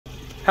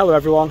Hello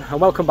everyone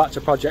and welcome back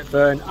to Project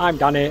Fearn. I'm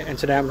Danny and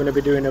today I'm going to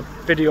be doing a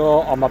video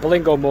on my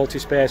Berlingo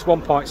Multispace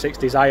 1.6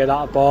 Desire that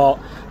I bought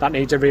that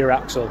needs a rear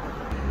axle.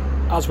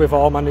 As with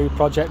all my new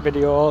project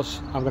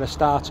videos, I'm going to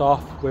start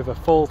off with a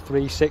full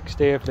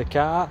 360 of the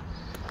car.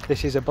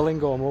 This is a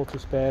Berlingo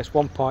Multispace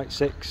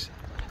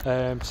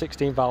 1.6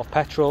 16 valve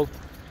petrol.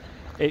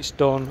 It's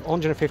done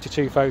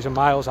 152,000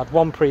 miles, had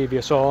one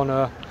previous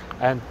owner,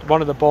 and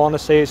one of the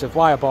bonuses of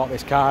why I bought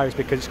this car is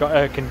because it's got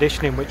air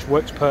conditioning which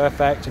works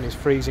perfect and is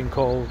freezing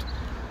cold.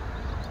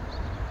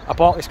 I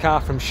bought this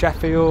car from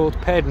Sheffield,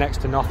 paid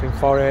next to nothing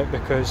for it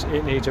because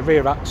it needs a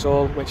rear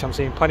axle, which I'm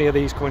seeing plenty of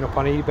these coming up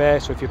on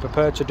eBay, so if you're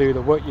prepared to do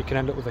the work you can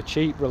end up with a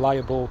cheap,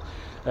 reliable,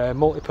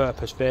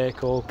 multi-purpose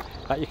vehicle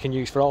that you can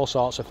use for all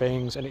sorts of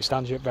things, and it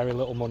stands you at very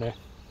little money.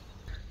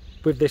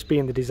 With this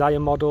being the Desire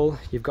model,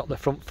 you've got the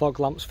front fog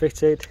lamps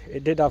fitted.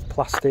 It did have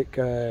plastic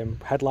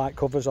headlight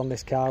covers on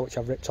this car which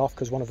I've ripped off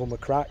because one of them were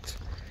cracked.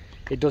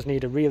 It does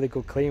need a really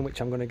good clean,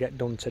 which I'm going to get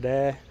done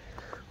today.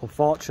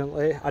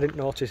 Unfortunately, I didn't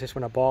notice this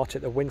when I bought it,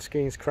 the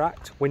windscreen's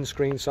cracked. It's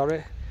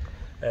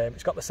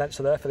got the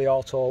sensor there for the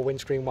auto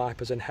windscreen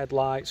wipers and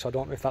headlights, so I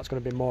don't know if that's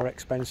going to be more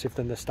expensive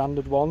than the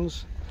standard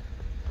ones.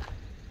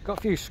 Got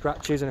a few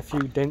scratches and a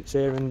few dents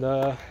here and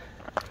there.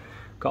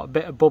 Got a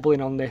bit of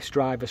bubbling on this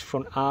driver's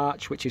front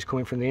arch, which is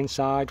coming from the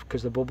inside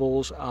because the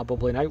bubbles are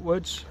bubbling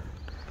outwards.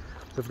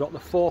 We've got the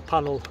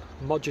 4-panel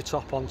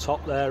ModuTop on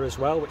top there as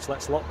well, which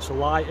lets lots of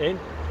light in.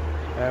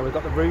 We've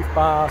got the roof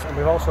bars, and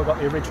we've also got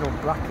the original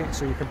bracket,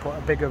 so you can put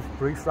a bigger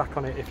roof rack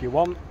on it if you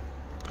want.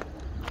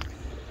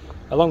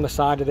 Along the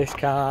side of this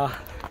car,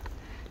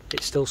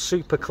 it's still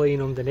super clean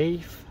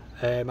underneath.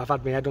 I've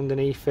had my head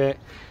underneath it.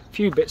 A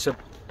few bits of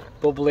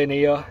bubbling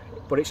here,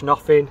 but it's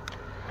nothing.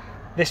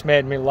 This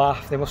made me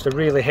laugh. They must have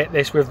really hit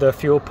this with the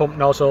fuel pump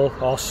nozzle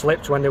or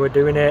slipped when they were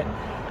doing it.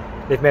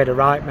 They've made a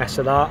right mess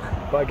of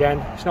that. But again,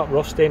 it's not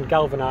rusting,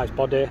 galvanised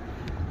body.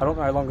 I don't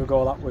know how long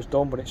ago that was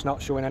done, but it's not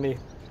showing any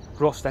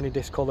rust, any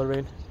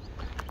discolouring.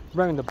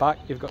 Round the back,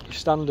 you've got your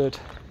standard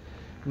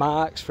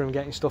marks from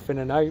getting stuff in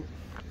and out.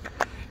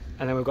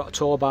 And then we've got a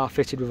tow bar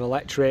fitted with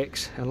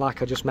electrics. And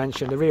like I just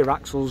mentioned, the rear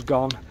axle's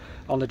gone.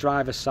 On the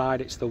driver's side,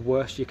 it's the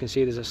worst. You can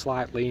see there's a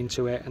slight lean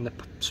to it and the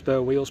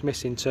spur wheel's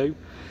missing too.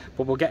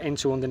 But we'll get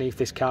into underneath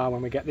this car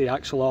when we get the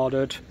axle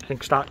ordered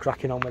and start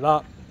cracking on with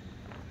that.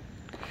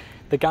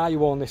 The guy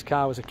who owned this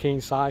car was a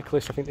keen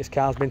cyclist. I think this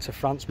car's been to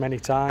France many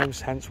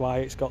times, hence why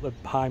it's got the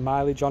high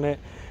mileage on it.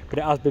 But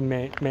it has been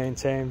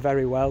maintained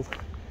very well.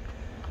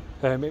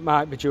 It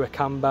might be due a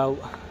cam belt.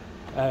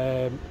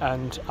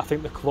 And I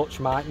think the clutch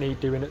might need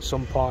doing at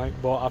some point,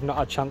 but I've not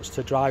had a chance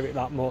to drive it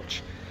that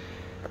much.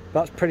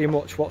 That's pretty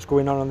much what's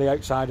going on the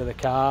outside of the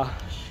car.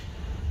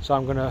 So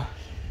I'm going to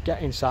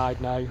get inside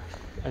now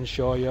and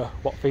show you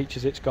what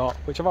features it's got,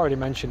 which I've already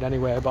mentioned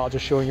anyway, but I'll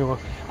just show you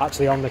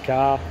actually on the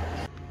car.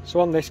 So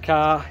on this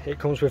car, it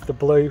comes with the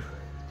blue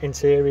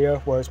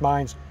interior, whereas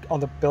mine's on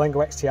the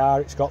Berlingo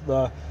XTR, it's got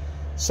the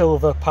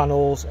silver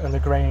panels and the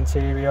grey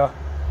interior.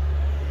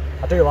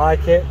 I do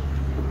like it.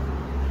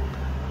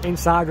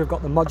 Inside we've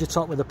got the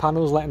ModuTop with the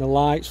panels letting the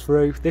lights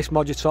through. This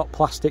ModuTop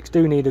plastics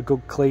do need a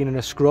good clean and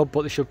a scrub,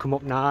 but they should come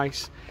up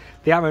nice.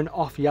 They are an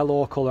off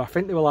yellow colour. I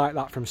think they were like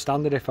that from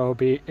standard if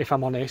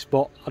I'm honest,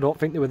 but I don't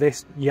think they were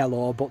this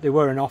yellow, but they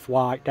were an off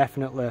white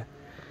definitely.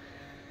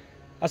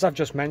 As I've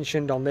just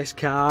mentioned, on this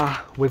car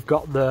we've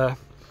got the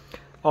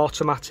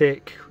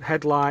automatic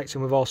headlights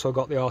and we've also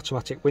got the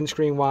automatic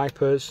windscreen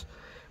wipers.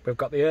 We've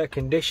got the air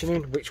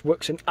conditioning, which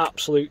works an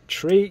absolute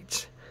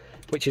treat,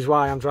 which is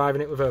why I'm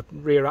driving it with a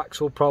rear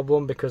axle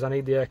problem, because I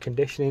need the air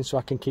conditioning so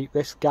I can keep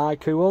this guy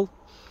cool.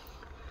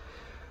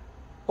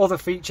 Other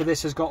feature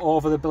this has got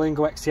over the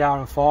Berlingo XTR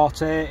and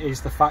 40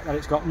 is the fact that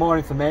it's got more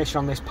information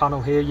on this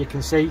panel here. You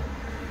can see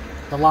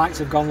the lights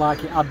have gone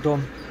like it had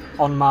done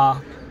on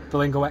my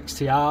Berlingo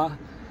XTR,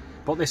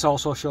 but this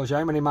also shows you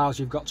how many miles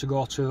you've got to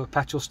go to a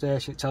petrol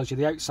station. It tells you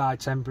the outside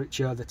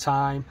temperature, the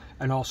time,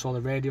 and also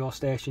the radio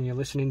station you're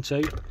listening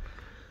to.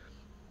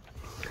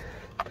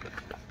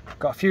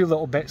 Got a few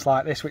little bits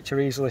like this which are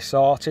easily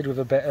sorted with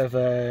a bit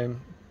of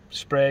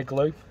spray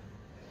glue.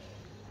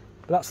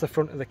 But that's the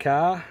front of the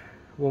car.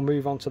 We'll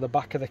move on to the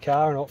back of the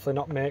car and hopefully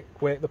not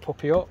wake the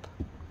puppy up.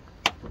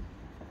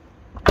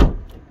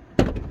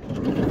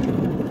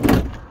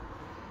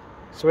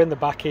 So in the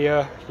back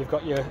here you've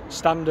got your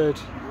standard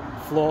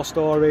floor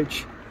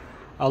storage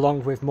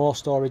along with more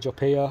storage up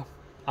here.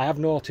 I have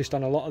noticed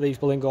on a lot of these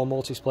Berlingo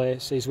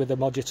Multispaces with the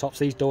ModuTops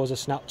these doors are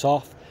snapped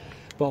off.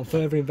 But on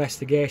further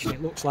investigation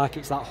it looks like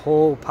it's that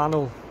whole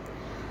panel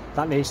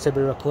that needs to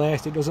be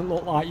replaced. It doesn't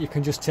look like you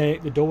can just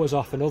take the doors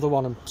off another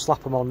one and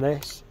slap them on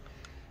this.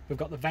 We've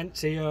got the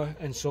vents here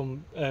and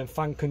some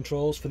fan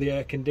controls for the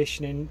air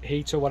conditioning,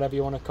 heater, whatever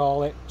you want to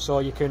call it, so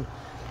you can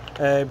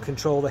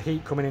control the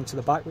heat coming into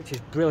the back, which is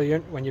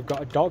brilliant when you've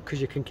got a dog because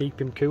you can keep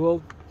him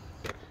cool.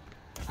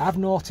 I've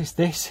noticed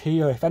this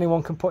here. If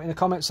anyone can put in the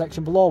comment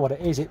section below what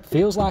it is, it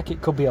feels like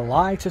it could be a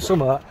lie to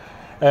something.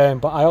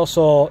 But I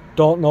also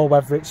don't know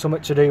whether it's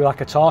something to do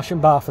like a torsion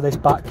bar for this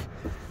back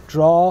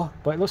drawer,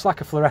 but it looks like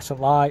a fluorescent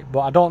light,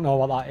 but I don't know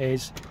what that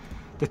is.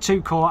 The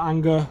two coat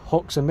hanger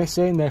hooks are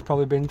missing, they've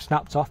probably been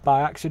snapped off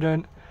by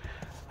accident.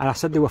 And I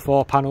said there were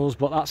 4 panels,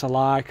 but that's a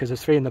lie because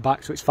there's 3 in the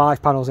back, so it's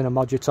 5 panels in a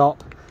ModuTop.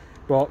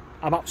 But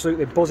I'm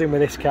absolutely buzzing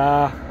with this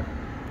car.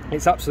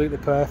 It's absolutely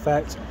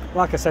perfect.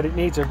 Like I said, it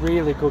needs a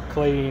really good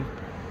clean,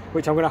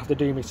 which I'm going to have to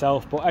do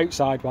myself, but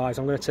outside wise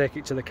I'm going to take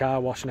it to the car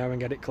wash now and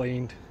get it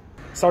cleaned.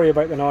 Sorry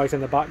about the noise in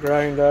the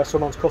background,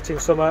 someone's cutting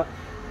something.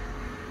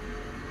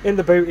 In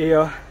the boot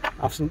here,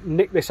 I've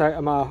nicked this out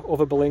of my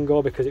other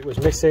Berlingo because it was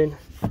missing.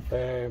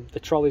 The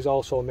trolley's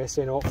also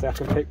missing, hopefully I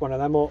can pick one of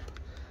them up.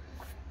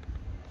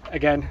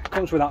 Again,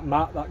 comes with that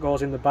mat that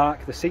goes in the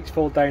back. The seats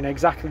fold down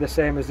exactly the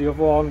same as the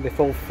other one. They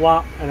fold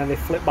flat and then they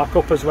flip back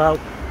up as well,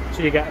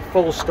 so you get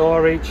full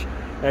storage.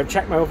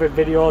 Check my other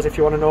videos if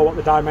you want to know what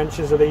the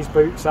dimensions of these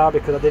boots are,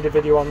 because I did a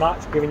video on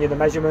that, giving you the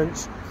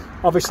measurements.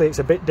 Obviously it's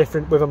a bit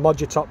different with a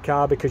ModuTop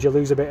car because you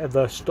lose a bit of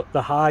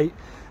the height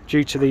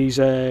due to these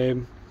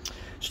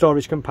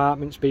storage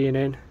compartments being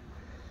in.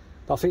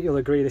 But I think you'll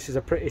agree this is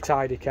a pretty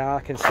tidy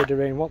car,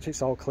 considering once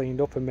it's all cleaned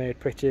up and made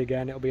pretty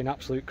again, it'll be an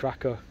absolute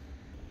cracker.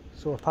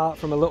 So apart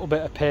from a little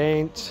bit of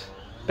paint,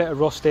 a bit of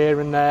rust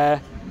here and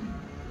there,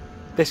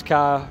 this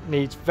car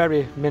needs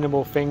very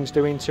minimal things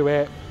doing to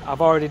it.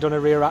 I've already done a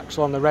rear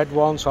axle on the red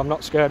one, so I'm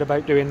not scared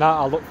about doing that.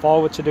 I look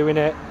forward to doing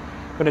it.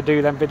 I'm going to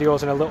do them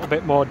videos in a little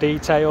bit more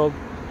detail.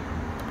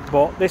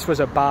 But this was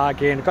a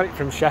bargain. I got it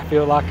from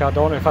Sheffield, like I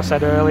don't know if I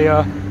said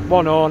earlier.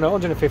 One owner,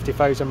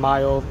 150,000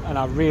 miles, and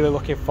I'm really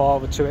looking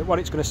forward to it. What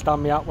it's going to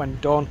stand me at when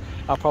done,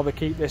 I'll probably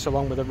keep this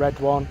along with the red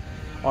one,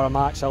 or I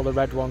might sell the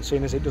red one,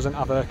 seeing as it doesn't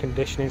have air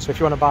conditioning. So if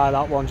you want to buy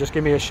that one, just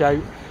give me a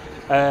shout.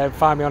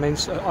 Find me on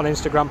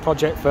Instagram,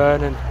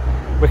 projectfearn,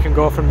 and we can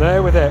go from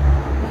there with it.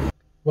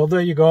 Well,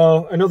 there you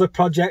go, another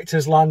project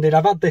has landed.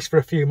 I've had this for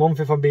a few months,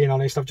 if I'm being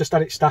honest. I've just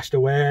had it stashed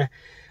away.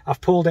 I've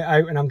pulled it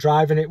out and I'm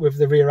driving it with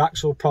the rear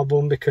axle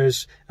problem,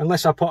 because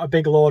unless I put a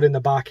big load in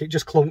the back, it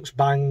just clunks,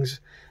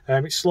 bangs.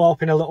 It's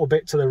sloping a little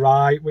bit to the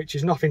right, which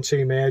is nothing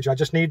too major. I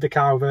just need the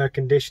car with air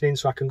conditioning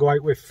so I can go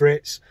out with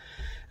Fritz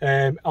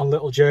on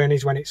little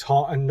journeys when it's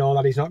hot and know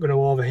that he's not going to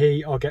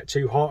overheat or get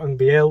too hot and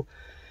be ill.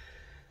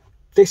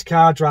 This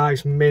car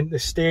drives mint. The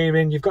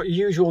steering, you've got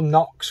your usual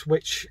knocks,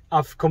 which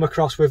I've come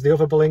across with the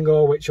other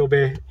Berlingo, which will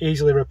be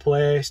easily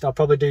replaced. I'll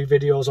probably do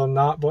videos on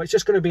that, but it's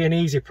just going to be an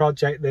easy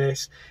project.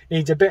 This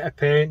needs a bit of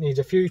paint, needs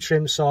a few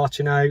trims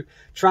sorting out,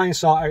 try and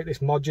sort out this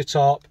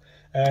ModuTop.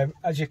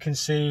 As you can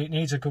see, it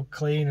needs a good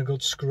clean, a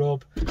good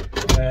scrub.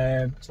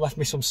 It's left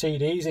me some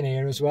CDs in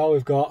here as well.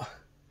 We've got,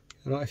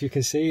 I don't know if you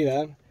can see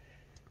them,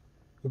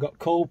 we've got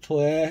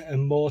Coldplay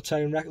and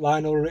Motown,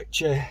 Lionel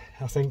Richie.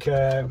 I think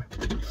they're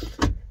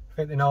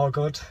all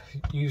good.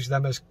 Use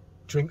them as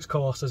drinks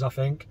coasters, I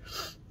think.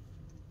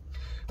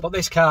 But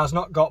this car's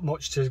not got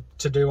much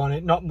to do on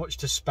it, not much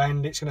to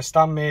spend. It's going to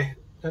stand me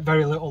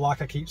very little,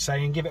 like I keep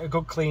saying. Give it a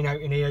good clean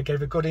out in here,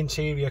 give it a good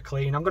interior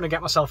clean. I'm going to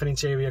get myself an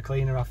interior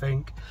cleaner, I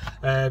think.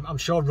 I'm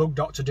sure Rug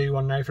Doctor do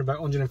one now for about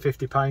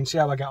 £150. See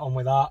how I get on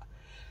with that.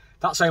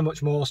 That's how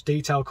much most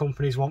detail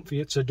companies want for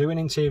you to do an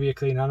interior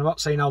cleaner. I'm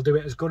not saying I'll do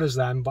it as good as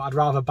them, but I'd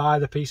rather buy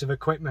the piece of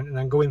equipment and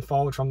then going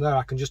forward from there,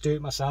 I can just do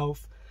it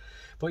myself.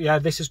 But yeah,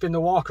 this has been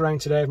the walk around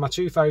today of my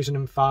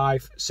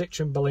 2005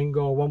 Citroen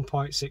Berlingo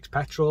 1.6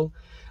 petrol.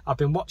 I've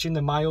been watching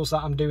the miles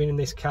that I'm doing in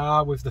this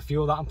car with the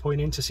fuel that I'm putting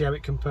in to see how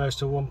it compares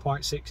to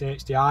 1.6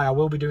 HDI. I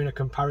will be doing a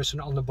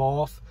comparison on the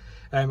both.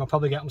 I'll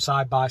probably get them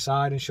side by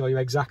side and show you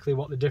exactly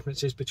what the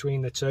difference is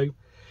between the two.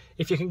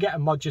 If you can get a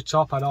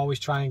ModuTop, I'd always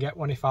try and get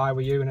one if I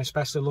were you, and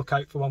especially look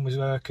out for one with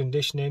air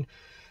conditioning.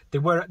 They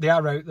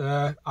are out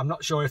there. I'm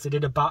not sure if they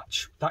did a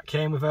batch that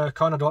came with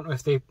aircon. I don't know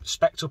if they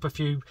spec'd up a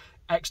few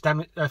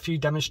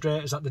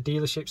demonstrators that the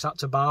dealerships had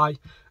to buy,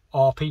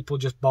 or people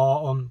just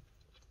bought them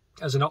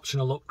as an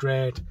optional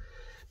upgrade.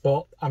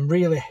 But I'm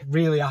really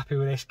happy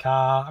with this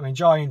car. I'm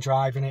enjoying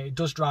driving it. It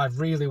does drive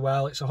really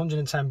well. It's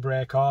 110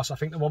 brake horse. I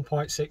think the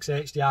 1.6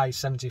 HDI is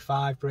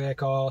 75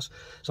 brake horse,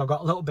 so I've got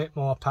a little bit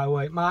more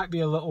power. It might be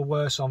a little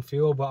worse on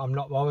fuel, but I'm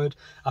not bothered.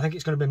 I think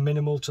it's going to be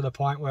minimal to the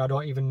point where I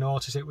don't even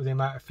notice it with the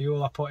amount of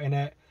fuel I put in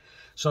it.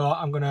 So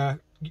I'm going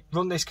to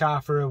run this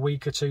car for a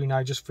week or two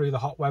now, just through the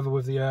hot weather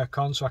with the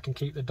aircon, so I can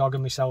keep the dog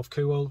and myself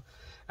cool.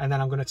 And then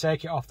I'm going to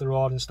take it off the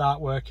road and start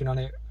working on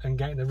it and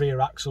getting the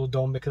rear axle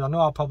done, because I know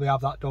I'll probably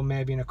have that done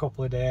maybe in a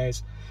couple of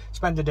days.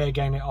 Spend a day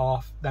getting it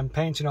off, then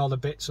painting all the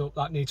bits up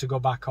that need to go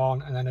back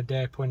on, and then a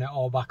day putting it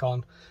all back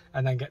on,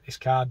 and then get this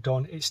car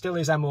done. It still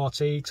is MOT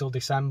till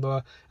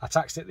December. I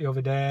taxed it the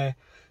other day.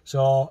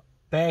 So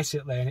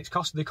basically, and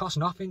they cost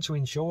nothing to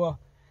insure.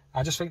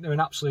 I just think they're an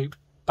absolute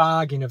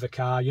bargain of a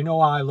car. You know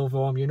I love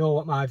them, you know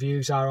what my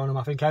views are on them.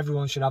 I think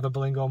everyone should have a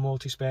Berlingo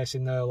Multispace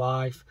in their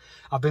life.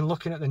 I've been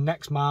looking at the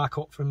next mark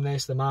up from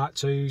this, the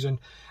Mark IIs, and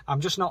I'm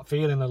just not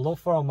feeling the love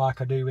for them like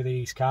I do with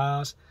these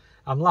cars.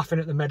 I'm laughing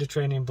at the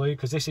Mediterranean Blue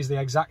because this is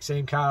the exact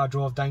same car I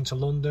drove down to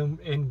London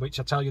in, which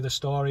I tell you the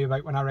story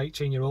about when I was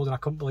 18-year-old, and I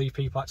couldn't believe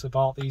people actually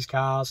bought these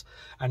cars,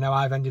 and now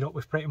I've ended up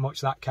with pretty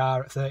much that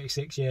car at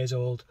 36 years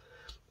old.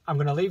 I'm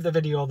going to leave the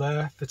video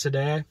there for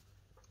today.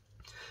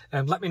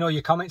 Let me know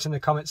your comments in the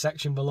comment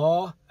section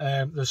below.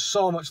 There's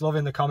so much love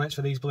in the comments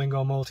for these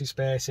Berlingo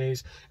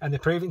Multispaces, and they're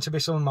proving to be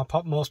some of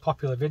my most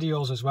popular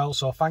videos as well,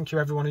 so thank you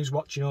everyone who's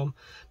watching them.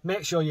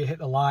 Make sure you hit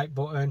the like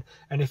button,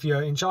 and if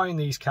you're enjoying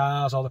these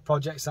cars or the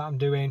projects that I'm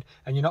doing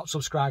and you're not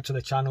subscribed to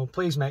the channel,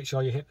 please make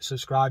sure you hit the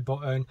subscribe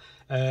button.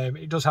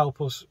 It does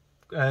help us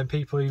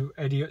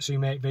idiots who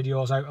make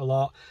videos out a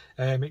lot.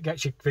 It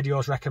gets your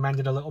videos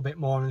recommended a little bit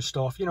more and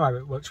stuff. You know how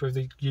it works with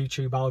the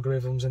YouTube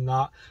algorithms and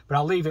that. But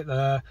I'll leave it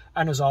there,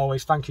 and as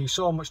always, thank you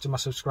so much to my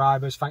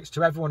subscribers, thanks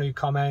to everyone who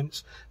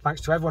comments,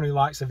 thanks to everyone who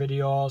likes the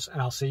videos,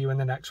 and I'll see you in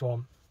the next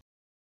one.